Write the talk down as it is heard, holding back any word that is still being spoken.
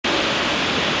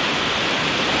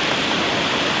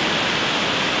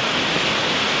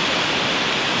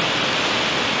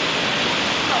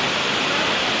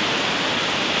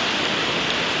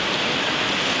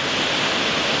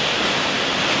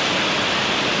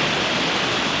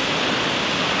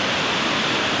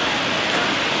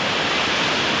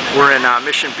We're in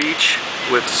Mission Beach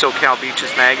with SoCal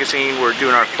Beaches magazine. We're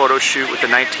doing our photo shoot with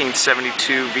the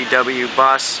 1972 VW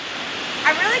bus.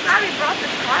 I'm really glad we brought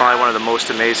this car. Probably one of the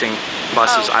most amazing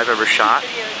buses I've ever shot.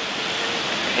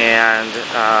 And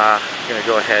I'm going to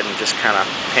go ahead and just kind of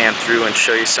pan through and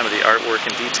show you some of the artwork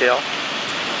in detail.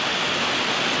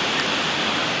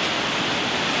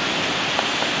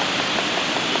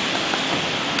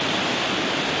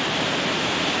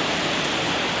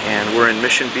 And we're in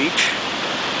Mission Beach,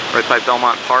 right by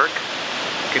Belmont Park.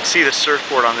 You can see the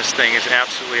surfboard on this thing is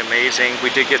absolutely amazing. We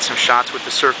did get some shots with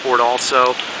the surfboard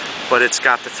also, but it's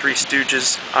got the Three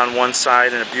Stooges on one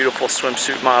side and a beautiful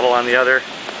swimsuit model on the other.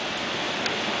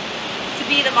 To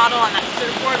be the model on that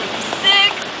surfboard would be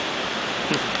sick.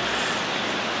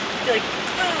 Be like,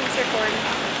 boom, surfboard.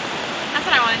 That's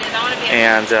what I want to do. I want to be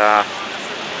And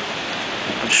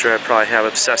I'm sure I probably have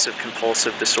obsessive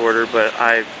compulsive disorder, but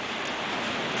I'm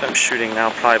shooting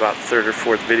now probably about third or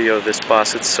fourth video of this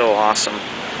bus. It's so awesome.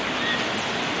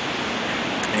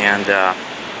 And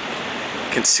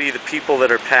you can see the people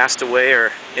that are passed away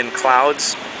are in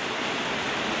clouds.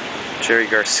 Jerry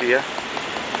Garcia.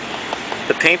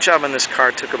 The paint job on this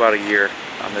car took about a year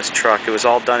on this truck. It was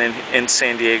all done in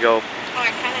San Diego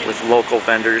with local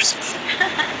vendors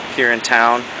here in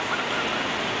town.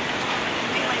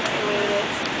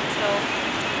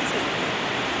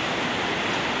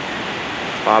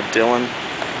 Bob Dylan.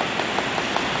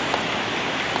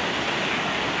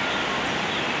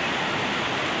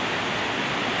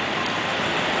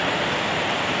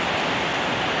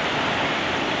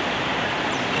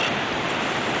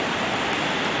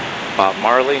 Bob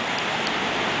Marley.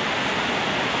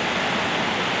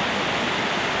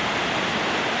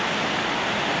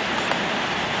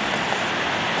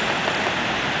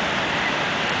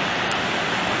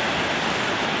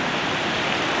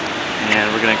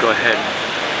 And we're going to go ahead and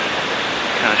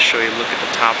kind of show you a look at the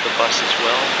top of the bus as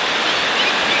well.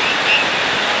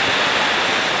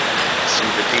 Some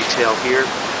of the detail here.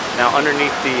 Now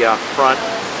underneath the front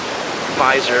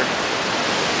visor,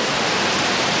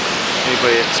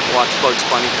 anybody that's watched Bugs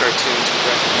Bunny cartoons would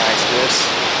recognize this.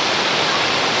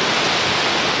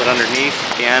 But underneath,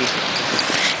 again,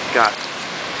 got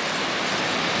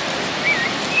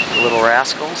the Little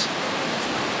Rascals,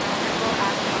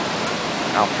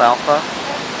 Alfalfa.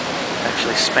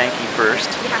 Actually, Spanky first.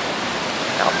 Yeah.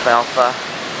 Alfalfa.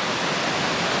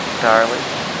 Darling.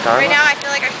 Right now, I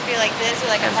feel like I should be like this, with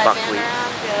like a headband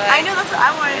around. Like, I know, that's what I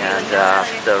wanted to do.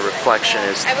 And the reflection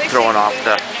is throwing off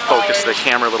the focus of the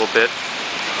camera a little bit.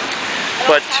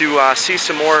 But to see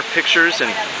some more pictures and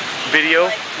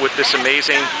video with this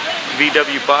amazing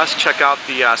VW bus, check out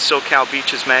the SoCal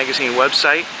Beaches magazine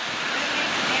website.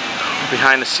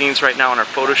 Behind the scenes right now on our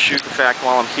photo shoot. In fact,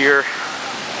 while I'm here,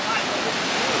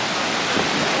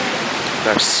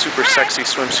 our super sexy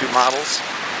swimsuit models.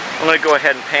 I'm going to go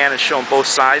ahead and pan and show them both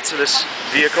sides of this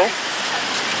vehicle.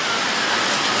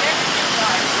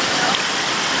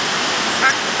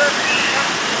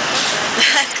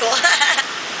 That's cool.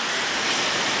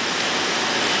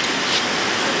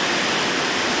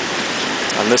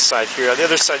 On this side here, on the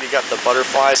other side you got the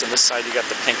butterflies, and this side you got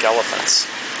the pink elephants.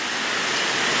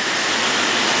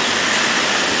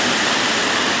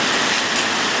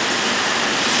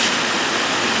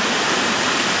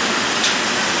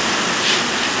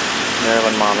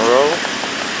 Marilyn Monroe.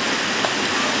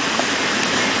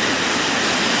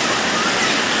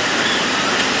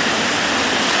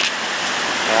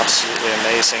 Absolutely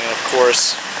amazing. And of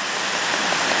course,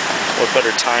 what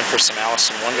better time for some Alice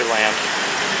in Wonderland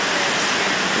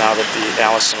now that the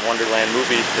Alice in Wonderland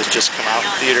movie has just come out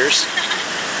in theaters.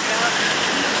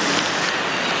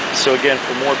 So again,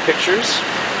 for more pictures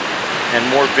and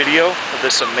more video of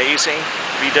this amazing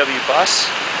VW bus,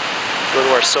 go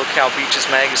to our SoCal Beaches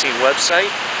magazine website.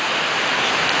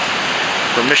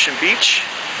 For Mission Beach,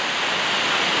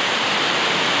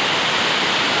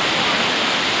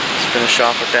 let's finish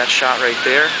off with that shot right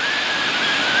there.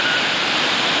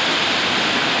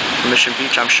 For Mission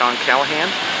Beach, I'm Sean Callahan.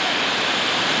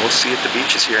 We'll see you at the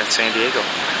beaches here in San Diego.